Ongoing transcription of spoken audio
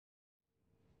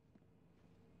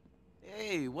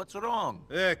Hey, what's wrong?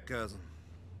 Yeah, cousin.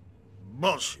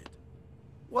 Bullshit.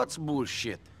 What's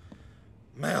bullshit?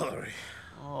 Mallory.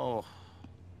 Oh,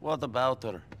 what about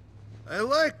her? I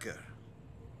like her.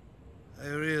 I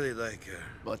really like her.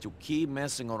 But you keep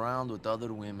messing around with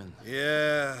other women.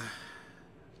 Yeah.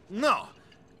 No.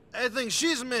 I think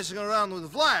she's messing around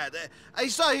with Vlad. I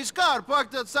saw his car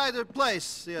parked outside her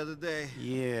place the other day.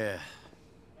 Yeah.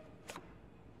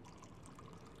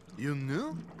 You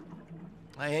knew?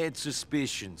 I had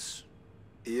suspicions.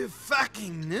 You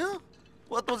fucking knew?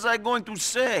 What was I going to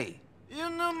say?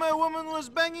 You knew my woman was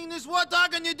banging this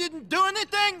warthog and you didn't do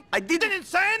anything? I didn't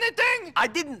say anything? I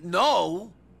didn't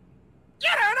know.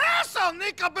 You're an asshole,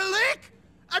 Niko Bellic!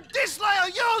 A disloyal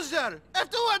user!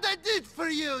 After what I did for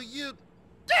you, you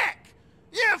dick!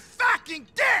 You fucking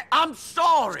dick! I'm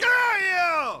sorry. Screw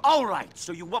you! All right,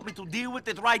 so you want me to deal with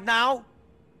it right now?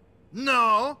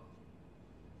 No.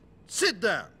 Sit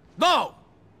down. No!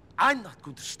 I'm not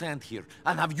going to stand here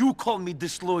and have you call me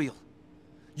disloyal.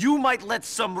 You might let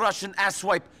some Russian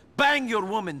asswipe bang your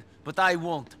woman, but I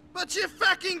won't. But you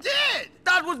fucking did!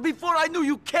 That was before I knew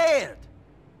you cared.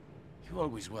 You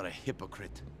always were a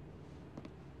hypocrite.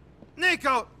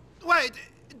 Niko, wait!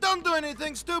 Don't do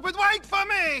anything stupid! Wait for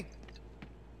me!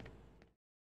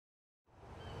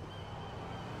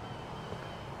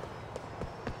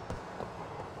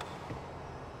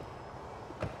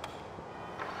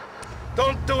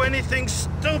 Don't do anything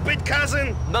stupid,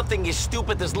 cousin! Nothing as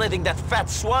stupid as letting that fat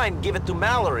swine give it to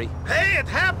Mallory. Hey, it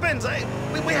happens!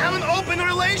 We have an open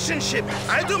relationship!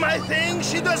 I do my thing,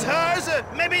 she does hers.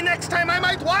 Maybe next time I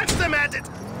might watch them at it!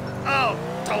 Oh,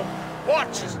 don't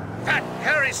watch his fat,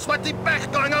 hairy, sweaty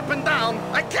back going up and down!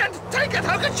 I can't take it!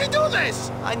 How could she do this?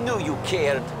 I knew you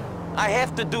cared. I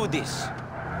have to do this.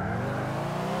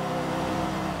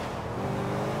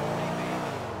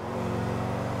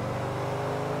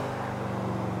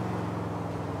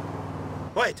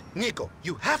 Wait, Niko,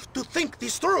 you have to think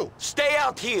this through! Stay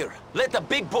out here. Let the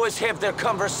big boys have their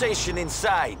conversation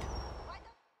inside.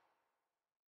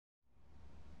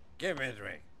 Give me a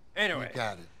drink. Anyway, You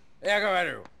got it. я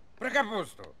говорю про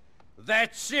капусту.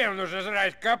 Зачем нужно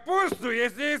жрать капусту,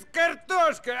 если есть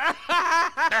картошка?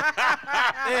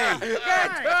 Hey,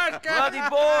 Картошка! bloody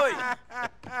boy!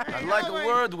 I'd like a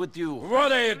word with you.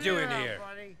 What are you doing here?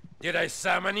 Did I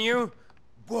summon you?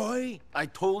 Boy? I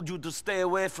told you to stay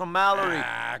away from Mallory.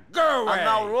 Ah, go away! And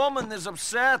now Roman is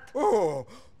upset. Oh,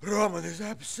 Roman is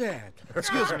upset.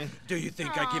 Excuse me. Do you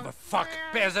think I give a fuck,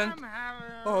 peasant?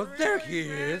 Oh, there he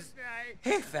is.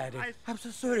 Hey, fatty, I'm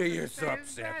so sorry you're so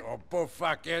upset. Oh, poor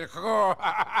fucking whore.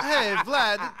 Hey,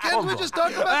 Vlad, can't Hold we on. just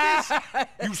talk about this?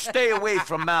 You stay away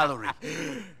from Mallory.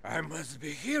 I must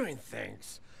be hearing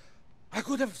things. I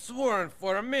could have sworn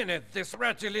for a minute this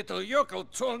ratty little yokel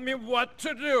told me what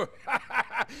to do.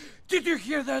 Did you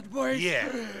hear that, boys?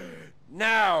 Yeah.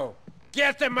 Now,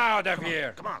 get them out of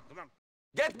here. Come on, come on.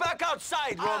 Get back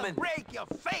outside, Roman. Break your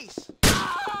face!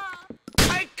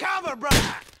 Take cover,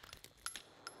 brother!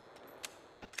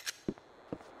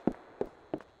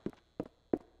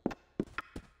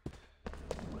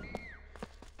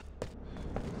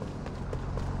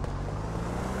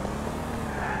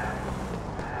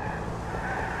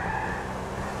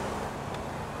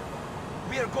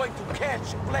 We are going to catch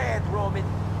Vlad, Roman.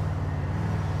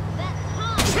 That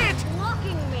Tom Shit! is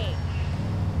blocking me.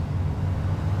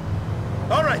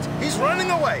 All right, he's running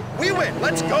away. We win.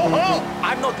 Let's go home.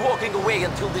 I'm not walking away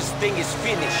until this thing is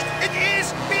finished. It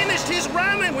is finished. He's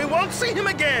running. We won't see him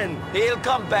again. He'll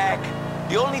come back.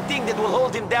 The only thing that will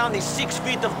hold him down is 6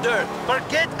 feet of dirt.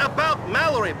 Forget about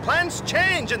Mallory. Plans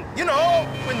change, and you know,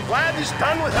 when Vlad is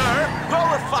done with her. Grow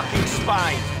a fucking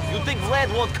spine. You think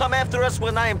Vlad won't come after us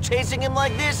when I am chasing him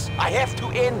like this? I have to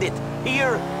end it.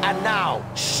 Here and now.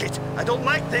 Shit, I don't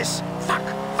like this. Fuck,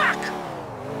 fuck.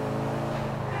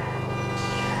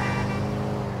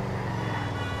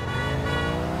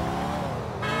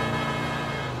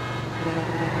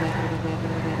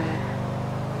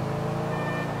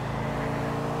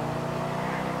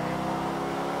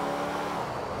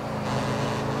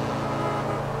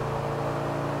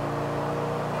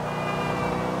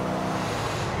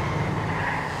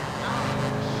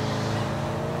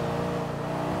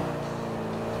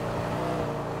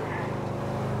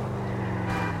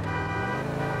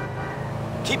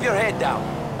 Keep your head down.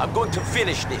 I'm going to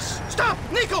finish this. Stop,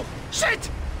 Niko! Shit!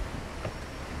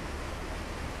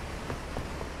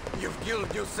 You've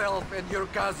killed yourself and your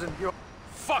cousin, you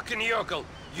fucking yokel.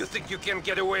 You think you can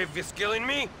get away with killing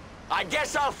me? I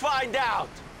guess I'll find out.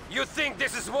 You think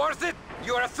this is worth it?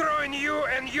 You are throwing you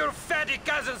and your fatty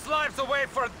cousin's lives away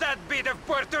for that bit of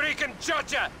Puerto Rican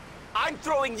chocha! I'm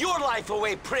throwing your life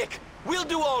away, prick. We'll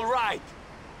do all right.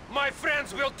 My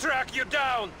friends will track you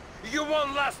down! You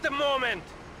won't last a moment!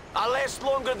 I'll last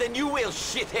longer than you will,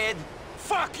 shithead!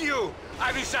 Fuck you!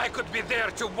 I wish I could be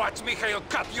there to watch Mikhail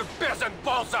cut your peasant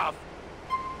balls off!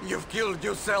 You've killed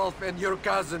yourself and your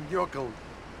cousin, Yokel.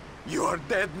 You are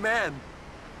dead man.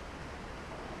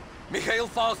 Mikhail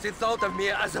Faustin thought of me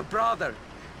as a brother.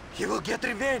 He will get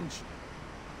revenge.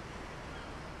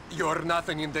 You are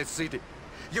nothing in this city.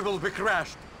 You will be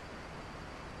crushed.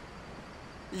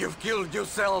 You've killed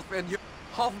yourself and your...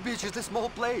 Half Beach is a small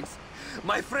place.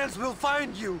 My friends will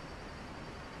find you.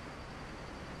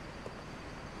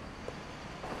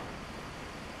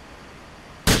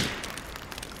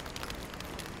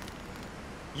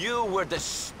 You were the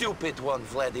stupid one,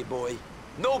 Vladdy boy.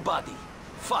 Nobody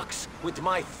fucks with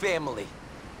my family.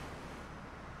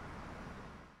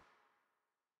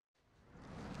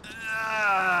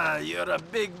 Ah, you're a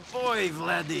big boy,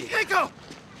 Vladdy. Niko!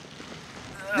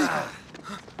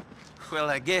 Well,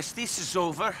 I guess this is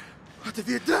over. What have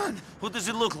you done? Who does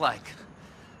it look like?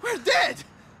 We're dead!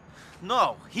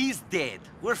 No, he's dead.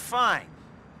 We're fine.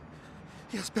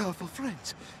 He has powerful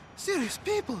friends. Serious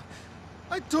people.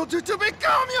 I told you to be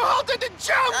calm, you halted and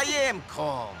jumped! I am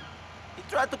calm. He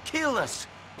tried to kill us.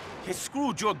 He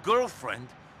screwed your girlfriend.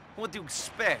 What do you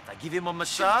expect? I give him a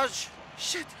massage?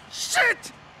 Shit!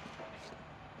 Shit!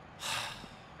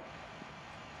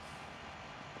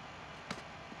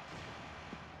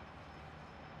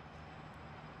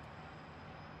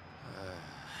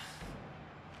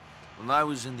 When I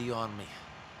was in the army,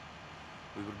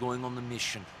 we were going on a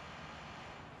mission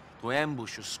to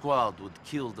ambush a squad who had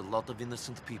killed a lot of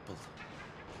innocent people.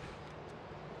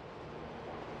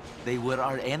 They were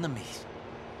our enemies,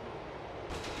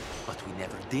 but we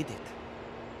never did it.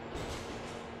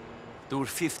 There were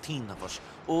 15 of us,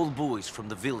 all boys from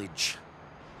the village.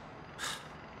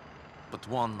 But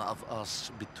one of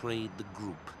us betrayed the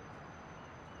group.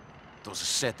 It was a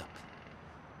setup.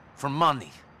 For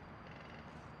money.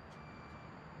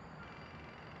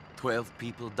 12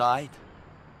 people died.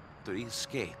 3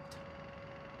 escaped.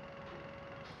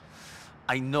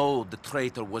 I know the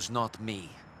traitor was not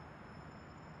me.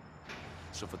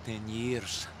 So for 10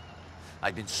 years,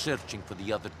 I've been searching for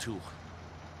the other 2.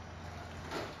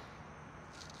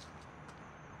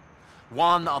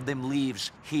 One of them lives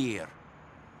here.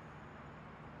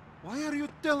 Why are you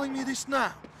telling me this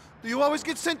now? Do you always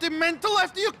get sentimental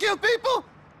after you kill people?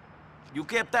 You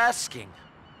kept asking.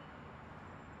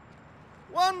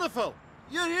 Wonderful!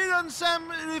 You're here on some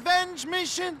revenge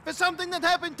mission for something that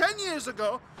happened 10 years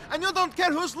ago, and you don't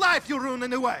care whose life you ruin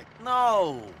in a way.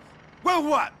 No, Well,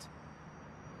 what?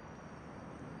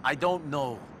 I don't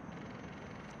know.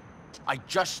 I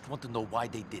just want to know why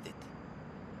they did it.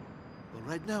 Well,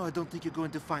 right now, I don't think you're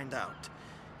going to find out.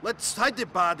 Let's hide the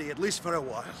body, at least for a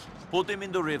while. Put him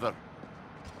in the river.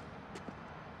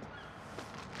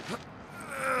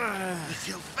 I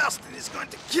feel Faustin is going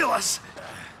to kill us.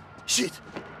 Shit!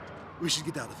 We should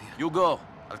get out of here. You go.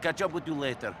 I'll catch up with you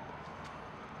later.